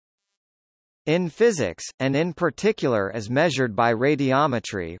In physics, and in particular as measured by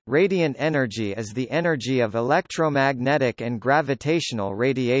radiometry, radiant energy is the energy of electromagnetic and gravitational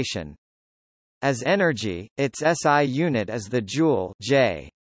radiation. As energy, its SI unit is the joule J.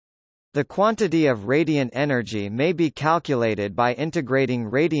 The quantity of radiant energy may be calculated by integrating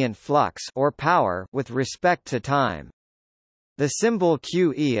radiant flux or power with respect to time. The symbol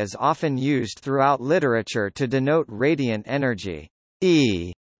QE is often used throughout literature to denote radiant energy.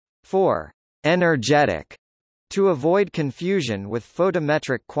 E for energetic, to avoid confusion with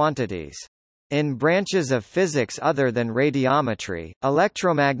photometric quantities. In branches of physics other than radiometry,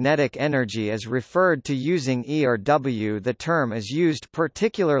 electromagnetic energy is referred to using E or W. The term is used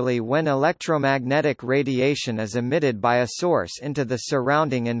particularly when electromagnetic radiation is emitted by a source into the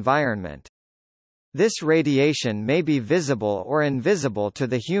surrounding environment. This radiation may be visible or invisible to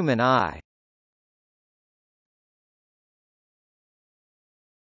the human eye.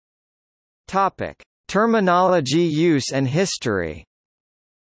 Topic: Terminology, use and history.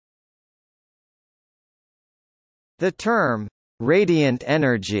 The term radiant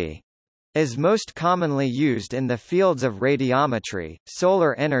energy is most commonly used in the fields of radiometry,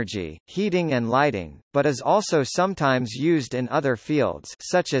 solar energy, heating and lighting, but is also sometimes used in other fields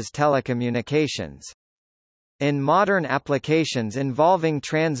such as telecommunications. In modern applications involving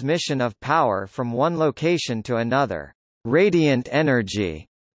transmission of power from one location to another, radiant energy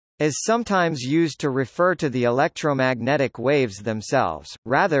is sometimes used to refer to the electromagnetic waves themselves,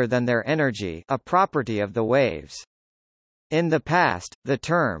 rather than their energy, a property of the waves. In the past, the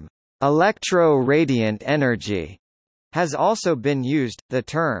term electro-radiant energy has also been used. The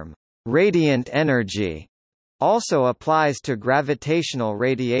term radiant energy also applies to gravitational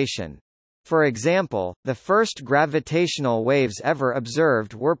radiation. For example, the first gravitational waves ever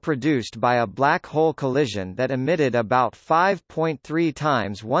observed were produced by a black hole collision that emitted about 5.3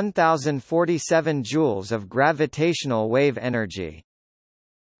 times 1047 joules of gravitational wave energy.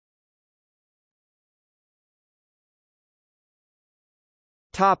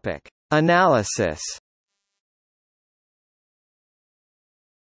 Topic: Analysis.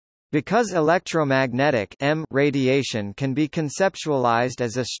 Because electromagnetic radiation can be conceptualized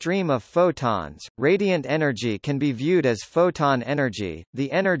as a stream of photons, radiant energy can be viewed as photon energy, the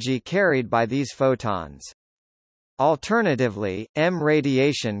energy carried by these photons. Alternatively,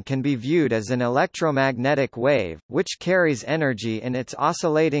 radiation can be viewed as an electromagnetic wave, which carries energy in its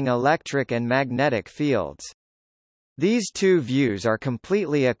oscillating electric and magnetic fields. These two views are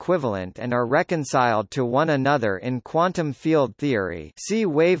completely equivalent and are reconciled to one another in quantum field theory. See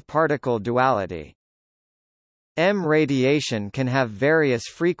wave-particle duality. Radiation can have various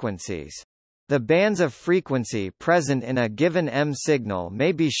frequencies. The bands of frequency present in a given signal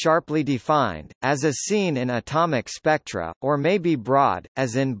may be sharply defined, as is seen in atomic spectra, or may be broad,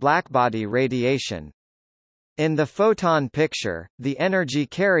 as in blackbody radiation. In the photon picture, the energy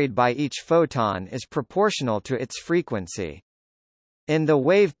carried by each photon is proportional to its frequency. In the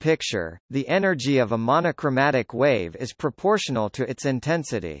wave picture, the energy of a monochromatic wave is proportional to its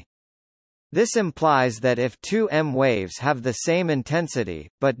intensity. This implies that if two waves have the same intensity,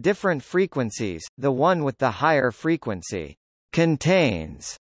 but different frequencies, the one with the higher frequency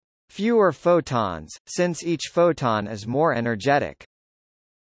contains fewer photons, since each photon is more energetic.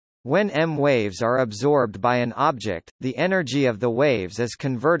 When waves are absorbed by an object, the energy of the waves is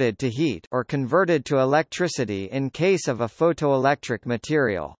converted to heat or converted to electricity in case of a photoelectric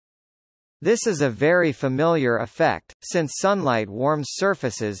material. This is a very familiar effect, since sunlight warms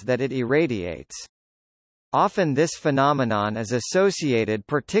surfaces that it irradiates. Often this phenomenon is associated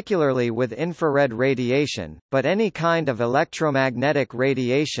particularly with infrared radiation, but any kind of electromagnetic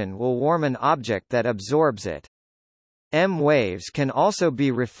radiation will warm an object that absorbs it. Waves can also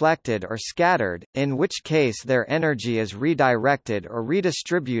be reflected or scattered, in which case their energy is redirected or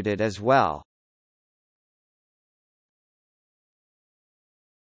redistributed as well.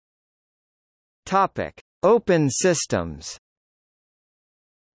 Topic: Open systems.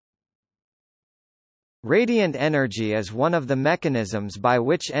 Radiant energy is one of the mechanisms by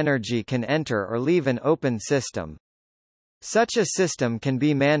which energy can enter or leave an open system. Such a system can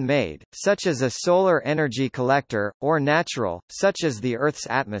be man-made, such as a solar energy collector, or natural, such as the Earth's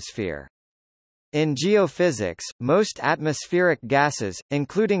atmosphere. In geophysics, most atmospheric gases,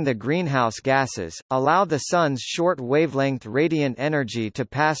 including the greenhouse gases, allow the Sun's short-wavelength radiant energy to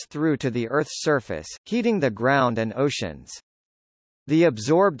pass through to the Earth's surface, heating the ground and oceans. The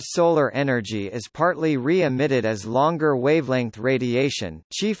absorbed solar energy is partly re-emitted as longer wavelength radiation,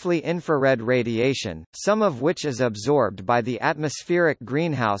 chiefly infrared radiation, some of which is absorbed by the atmospheric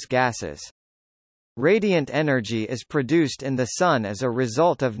greenhouse gases. Radiant energy is produced in the Sun as a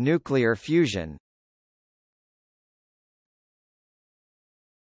result of nuclear fusion.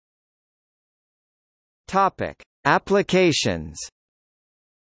 Topic: Applications.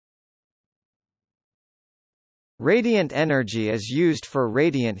 Radiant energy is used for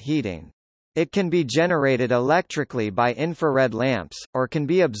radiant heating. It can be generated electrically by infrared lamps, or can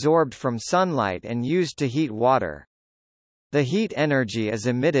be absorbed from sunlight and used to heat water. The heat energy is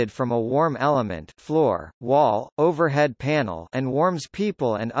emitted from a warm element, floor, wall, overhead panel, and warms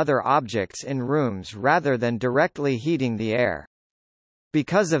people and other objects in rooms rather than directly heating the air.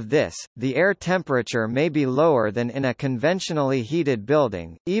 Because of this, the air temperature may be lower than in a conventionally heated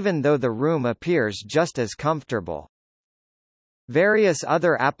building, even though the room appears just as comfortable. Various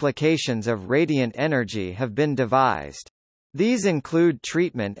other applications of radiant energy have been devised. These include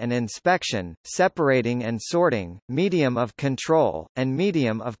treatment and inspection, separating and sorting, medium of control, and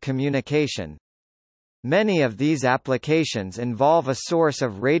medium of communication. Many of these applications involve a source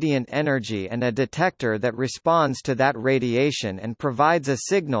of radiant energy and a detector that responds to that radiation and provides a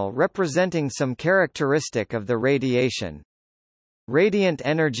signal representing some characteristic of the radiation. Radiant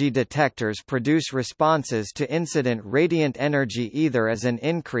energy detectors produce responses to incident radiant energy either as an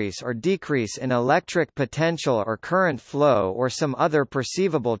increase or decrease in electric potential or current flow or some other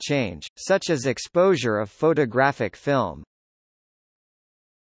perceivable change, such as exposure of photographic film.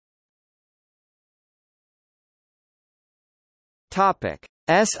 Topic: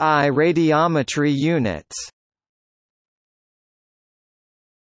 SI radiometry units.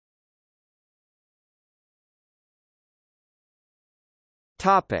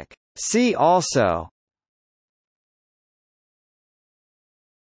 Topic: See also.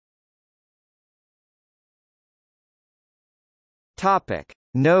 Topic: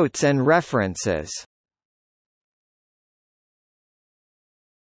 Notes and references.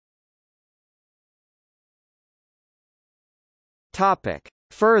 Topic: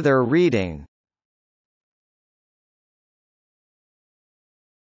 Further reading.